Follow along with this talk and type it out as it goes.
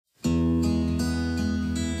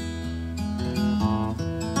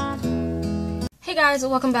Hey guys,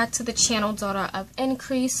 welcome back to the channel Daughter of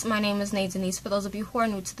Increase. My name is Denise. For those of you who are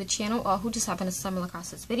new to the channel or who just happen to stumble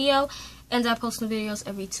across this video, and I post new videos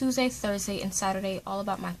every Tuesday, Thursday, and Saturday all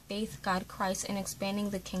about my faith, God, Christ, and expanding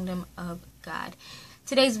the kingdom of God.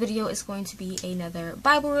 Today's video is going to be another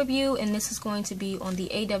Bible review, and this is going to be on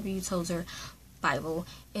the A.W. Tozer Bible.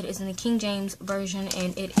 It is in the King James Version,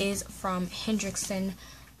 and it is from Hendrickson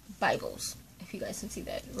Bibles. If you guys can see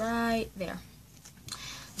that right there.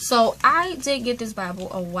 So I did get this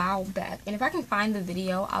Bible a while back, and if I can find the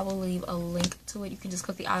video, I will leave a link to it. You can just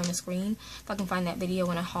click the eye on the screen if I can find that video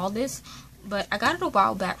when I haul this. But I got it a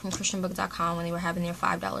while back from christianbook.com when they were having their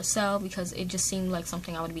 $5 sale because it just seemed like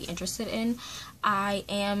something I would be interested in. I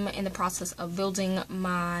am in the process of building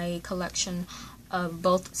my collection of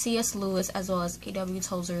both C.S. Lewis as well as A.W.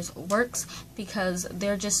 Tozer's works because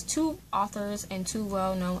they're just two authors and two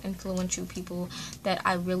well-known influential people that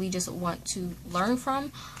I really just want to learn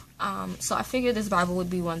from. So I figured this Bible would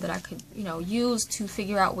be one that I could, use to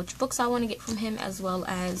figure out which books I want to get from him as well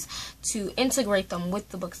as to integrate them with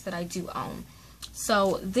the books that I do own.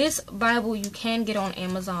 So this Bible you can get on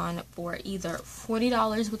Amazon for either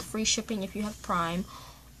 $40 with free shipping if you have Prime,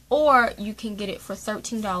 or you can get it for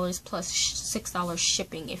 $13 plus $6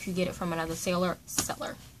 shipping if you get it from another seller.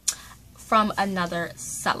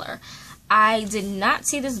 I did not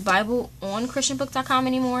see this Bible on christianbook.com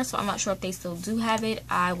anymore, so I'm not sure if they still do have it.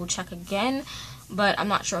 I will check again, but I'm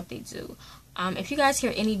not sure if they do. If you guys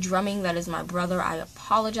hear any drumming, that is my brother. I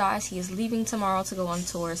apologize. He is leaving tomorrow to go on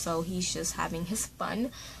tour, so he's just having his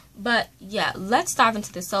fun. But yeah, let's dive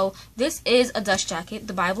into this. So this is a dust jacket.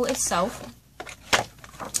 The Bible itself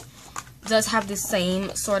does have the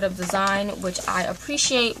same sort of design, which I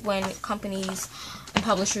appreciate when companies and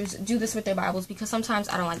publishers do this with their Bibles because sometimes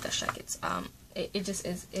I don't like dust jackets. It just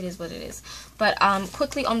is, it is what it is. But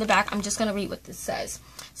quickly on the back, I'm just going to read what this says.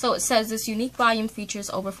 So it says, this unique volume features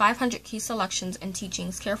over 500 key selections and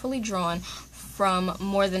teachings carefully drawn from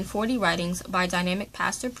more than 40 writings by dynamic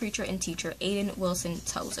pastor, preacher, and teacher Aidan Wilson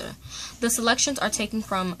Tozer. The selections are taken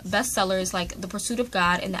from bestsellers like The Pursuit of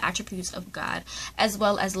God and the Attributes of God, as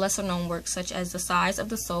well as lesser-known works such as The Size of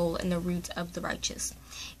the Soul and The Root of the Righteous.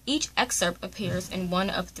 Each excerpt appears in one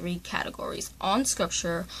of three categories: on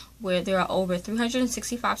Scripture, where there are over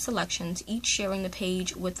 365 selections, each sharing the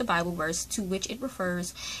page with the Bible verse to which it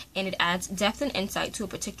refers, and it adds depth and insight to a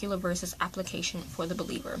particular verse's application for the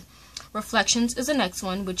believer. Reflections is the next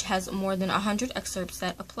one, which has more than 100 excerpts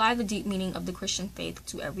that apply the deep meaning of the Christian faith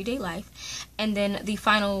to everyday life. And then the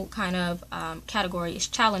final kind of category is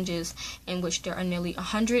Challenges, in which there are nearly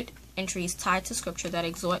 100 entries tied to Scripture that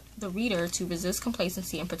exhort the reader to resist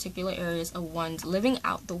complacency in particular areas of one's living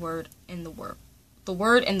out the Word in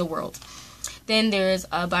the world. Then there's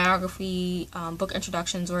a biography, book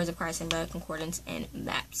introductions, Words of Christ, and Red Concordance, and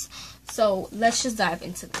maps. So let's just dive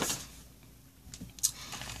into this.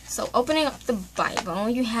 So opening up the Bible,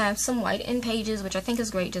 you have some white end pages, which I think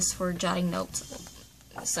is great just for jotting notes.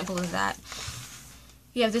 As simple as that.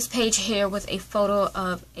 You have this page here with a photo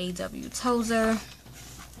of A.W. Tozer.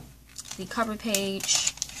 The cover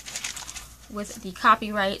page with the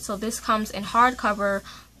copyright. So this comes in hardcover,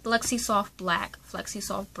 Flexi Soft Black, Flexi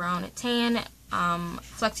Soft Brown Tan,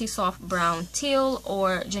 Flexi Soft Brown Teal,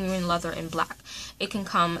 or Genuine Leather in Black. It can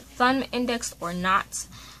come thumb indexed or not.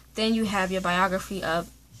 Then you have your biography of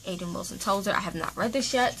Aidan Wilson Tozer. I have not read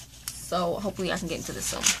this yet, so hopefully I can get into this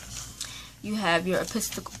soon. You have your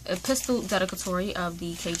epistle dedicatory of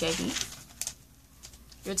the KJV,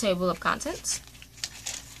 your table of contents,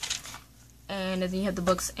 and then you have the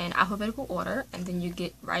books in alphabetical order, and then you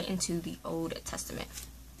get right into the Old Testament.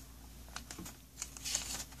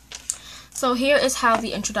 So here is how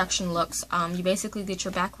the introduction looks. You basically get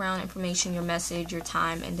your background information, your message, your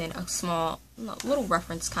time, and then a small little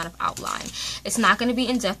reference kind of outline. It's not going to be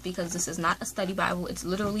in depth because this is not a study Bible. It's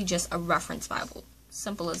literally just a reference Bible.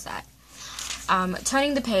 Simple as that.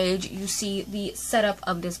 Turning the page, you see the setup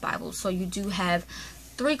of this Bible. So you do have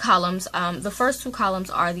three columns. The first two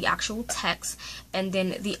columns are the actual text, and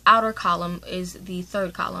then the outer column is the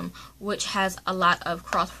third column, which has a lot of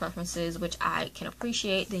cross references, which I can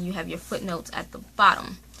appreciate. Then you have your footnotes at the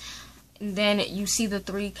bottom. And then you see the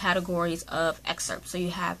three categories of excerpts. So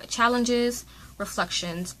you have challenges,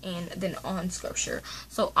 reflections, and then on Scripture.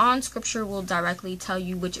 So on Scripture will directly tell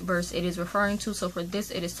you which verse it is referring to. So for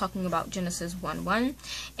this, it is talking about Genesis 1:1,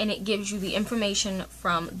 and it gives you the information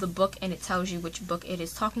from the book, and it tells you which book it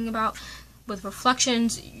is talking about. With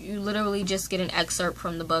reflections, you literally just get an excerpt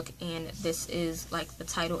from the book, and this is like the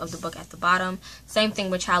title of the book at the bottom. Same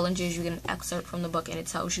thing with challenges, you get an excerpt from the book, and it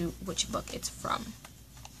tells you which book it's from.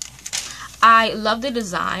 I love the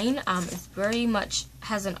design. It very much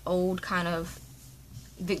has an old kind of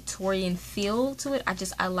Victorian feel to it.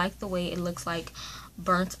 I like the way it looks like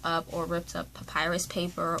burnt up or ripped up papyrus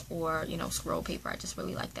paper, or, you know, scroll paper. I just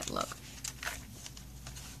really like that look.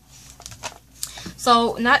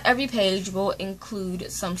 So not every page will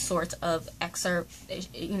include some sort of excerpt.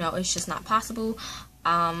 You know, it's just not possible.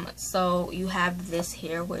 So you have this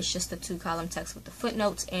here where it's just the 2-column text with the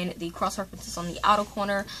footnotes and the cross references on the outer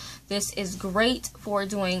corner. This is great for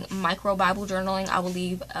doing micro Bible journaling. I will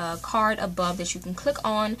leave a card above that you can click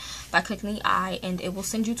on by clicking the I, and it will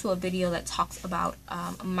send you to a video that talks about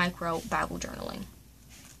micro Bible journaling.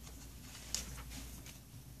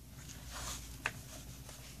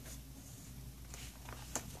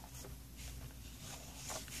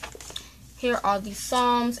 Here are the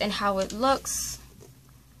Psalms and how it looks.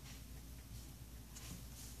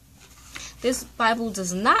 This Bible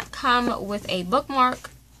does not come with a bookmark,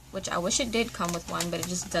 which I wish it did come with one, but it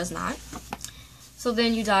just does not. So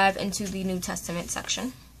then you dive into the New Testament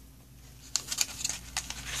section.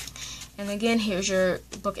 And again, here's your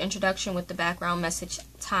book introduction with the background, message,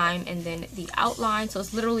 time, and then the outline. So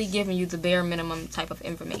it's literally giving you the bare minimum type of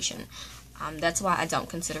information. That's why I don't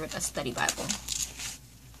consider it a study Bible.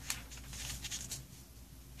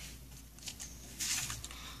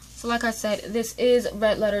 So like I said, this is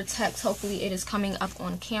red letter text. Hopefully it is coming up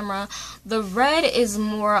on camera. The red is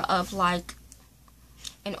more of like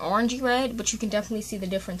an orangey red, but you can definitely see the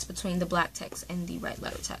difference between the black text and the red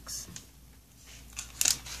letter text.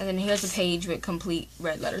 And then here's a page with complete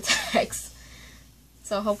red letter text.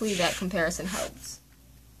 So hopefully that comparison helps.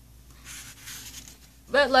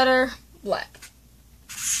 Red letter, black.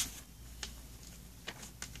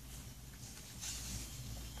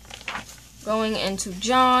 Going into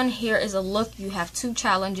John, here is a look. You have 2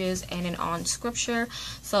 challenges and an on scripture.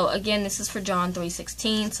 So again, this is for John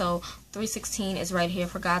 3:16. So 3:16 is right here.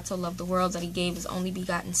 For God so loved the world that he gave his only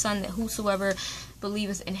begotten Son, that whosoever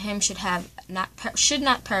believeth in him should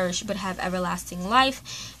not perish but have everlasting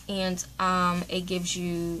life. And it gives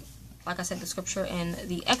you, like I said, the scripture and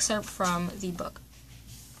the excerpt from the book.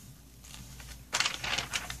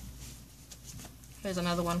 Here's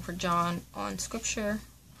another one for John on scripture.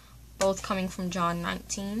 Both coming from John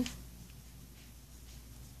 19.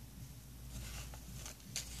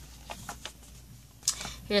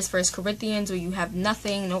 Here's 1 Corinthians, where you have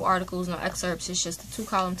nothing, no articles, no excerpts. It's just a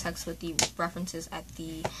 2-column text with the references at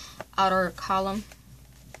the outer column.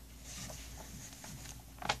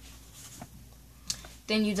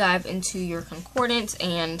 Then you dive into your concordance,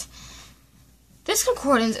 and this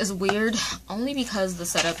concordance is weird only because the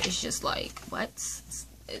setup is just like, what?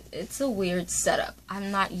 It's a weird setup. I'm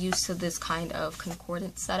not used to this kind of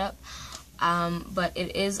concordance setup, but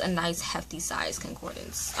it is a nice hefty size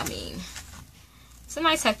concordance. I mean, it's a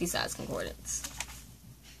nice hefty size concordance.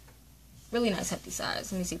 Really nice hefty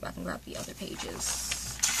size. Let me see if I can grab the other pages.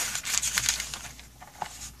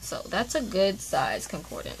 So that's a good size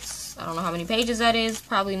concordance. I don't know how many pages that is.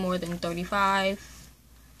 Probably more than 35.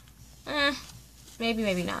 Maybe,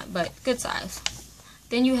 maybe not, but good size.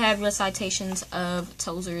 Then you have your citations of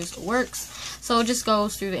Tozer's works. So it just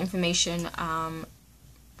goes through the information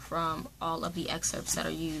from all of the excerpts that are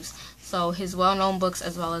used. So his well-known books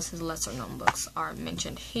as well as his lesser-known books are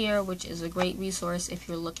mentioned here, which is a great resource if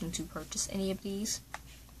you're looking to purchase any of these.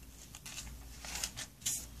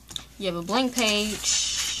 You have a blank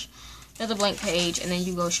page, another blank page, and then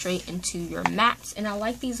you go straight into your maps. And I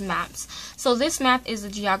like these maps. So this map is the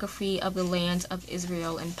geography of the lands of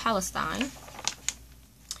Israel and Palestine.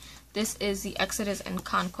 This is the Exodus and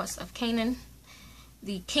conquest of Canaan,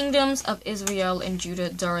 the kingdoms of Israel and Judah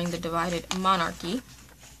during the divided monarchy,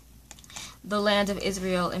 the land of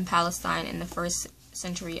Israel and Palestine in the 1st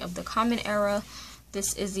century of the Common Era.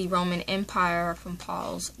 This is the Roman Empire from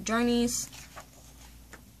Paul's journeys,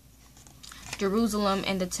 Jerusalem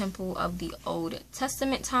and the Temple of the Old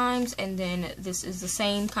Testament times, and then this is the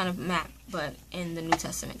same kind of map but in the New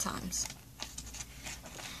Testament times.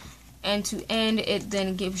 And to end, it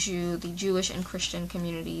then gives you the Jewish and Christian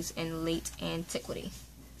communities in late antiquity.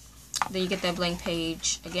 Then you get that blank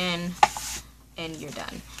page again, and you're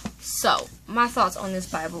done. So, my thoughts on this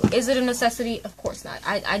Bible. Is it a necessity? Of course not.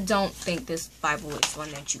 I don't think this Bible is one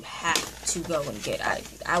that you have to go and get.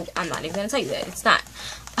 I'm not even going to tell you that. It's not.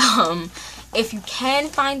 If you can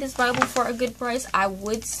find this Bible for a good price, I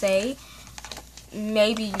would say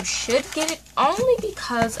maybe you should get it, only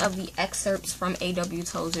because of the excerpts from A.W.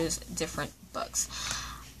 Tozer's different books.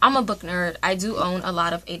 I'm a book nerd. I do own a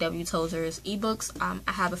lot of A.W. Tozer's ebooks.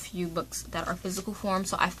 I have a few books that are physical form,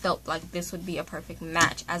 so I felt like this would be a perfect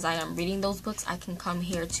match. As I am reading those books, I can come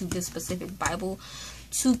here to this specific Bible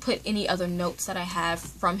to put any other notes that I have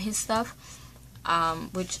from his stuff.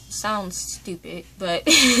 which sounds stupid, but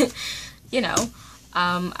you know,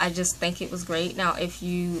 I just think it was great. Now, if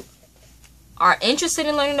you are interested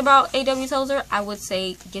in learning about A.W. Tozer, I would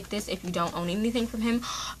say get this if you don't own anything from him,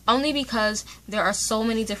 only because there are so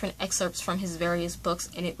many different excerpts from his various books,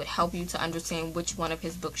 and it would help you to understand which one of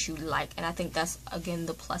his books you like. And I think that's, again,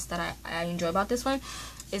 the plus that I enjoy about this one,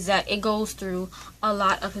 is that it goes through a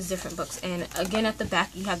lot of his different books. And again, at the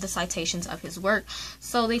back you have the citations of his work.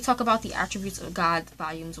 So they talk about the attributes of God,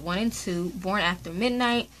 volumes 1 and 2, Born After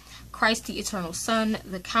Midnight, Christ the Eternal Son,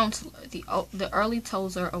 The Counselor, the Early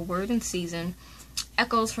Tozer, A Word in Season,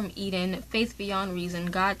 Echoes from Eden, Faith Beyond Reason,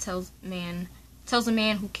 God Tells a Man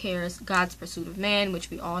Who Cares, God's Pursuit of Man, which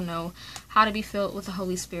we all know, How to Be Filled with the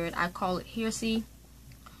Holy Spirit, I Call It Heresy,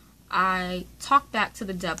 I Talk Back to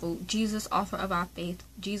the Devil, Jesus, Author of Our Faith,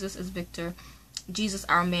 Jesus is Victor, Jesus,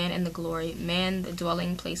 Our Man in the Glory, Man, the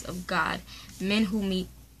Dwelling Place of God, Men Who Meet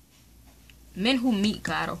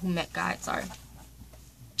God, or Who Met God, sorry,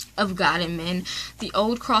 of God and Men, The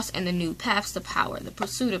Old Cross and the New, Paths to Power, The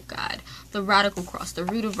Pursuit of God, The Radical Cross, The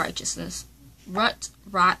Root of Righteousness, Rut,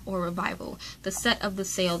 Rot, or Revival, The Set of the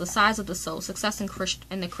Sail, The Size of the Soul, Success in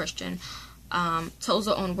the Christian,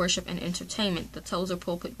 Tozer on Worship and Entertainment, The Tozer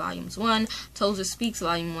Pulpit, Volumes 1, Tozer Speaks,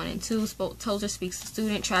 Volume 1 and 2, Tozer Speaks to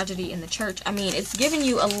Student, Tragedy in the Church. I mean, it's giving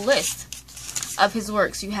you a list of his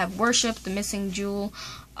works. You have Worship, The Missing Jewel,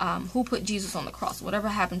 Who Put Jesus on the Cross, Whatever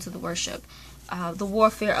Happened to the Worship, The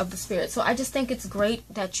Warfare of the Spirit. So I just think it's great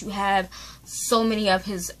that you have so many of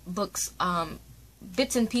his books,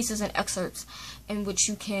 bits and pieces and excerpts, in which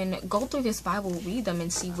you can go through this Bible, read them,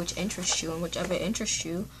 and see which interests you, and whichever interests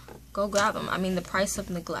you, go grab them. I mean, The Price of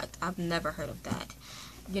Neglect, I've never heard of that.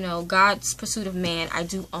 You know, God's Pursuit of Man, I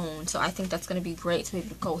do own, so I think that's going to be great to be able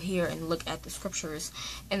to go here and look at the scriptures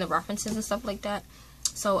and the references and stuff like that.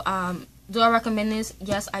 So, do I recommend this?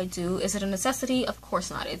 Yes, I do. Is it a necessity? Of course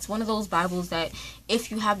not. It's one of those Bibles that if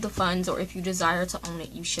you have the funds or if you desire to own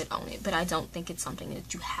it, you should own it. But I don't think it's something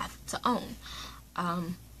that you have to own.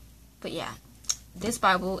 But yeah, this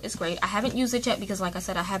Bible is great. I haven't used it yet because, like I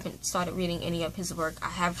said, I haven't started reading any of his work. I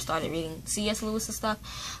have started reading C.S. Lewis's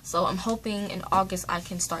stuff. So I'm hoping in August I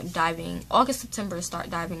can start diving, September, start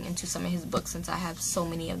diving into some of his books, since I have so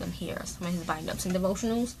many of them here. Some of his bind-ups and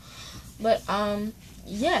devotionals. But,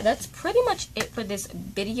 yeah, that's pretty much it for this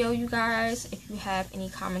video, you guys. If you have any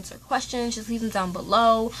comments or questions, just leave them down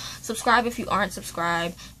below. Subscribe if you aren't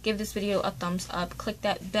subscribed. Give this video a thumbs up. Click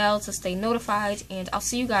that bell to stay notified. And I'll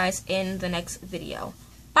see you guys in the next video.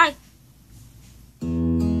 Bye!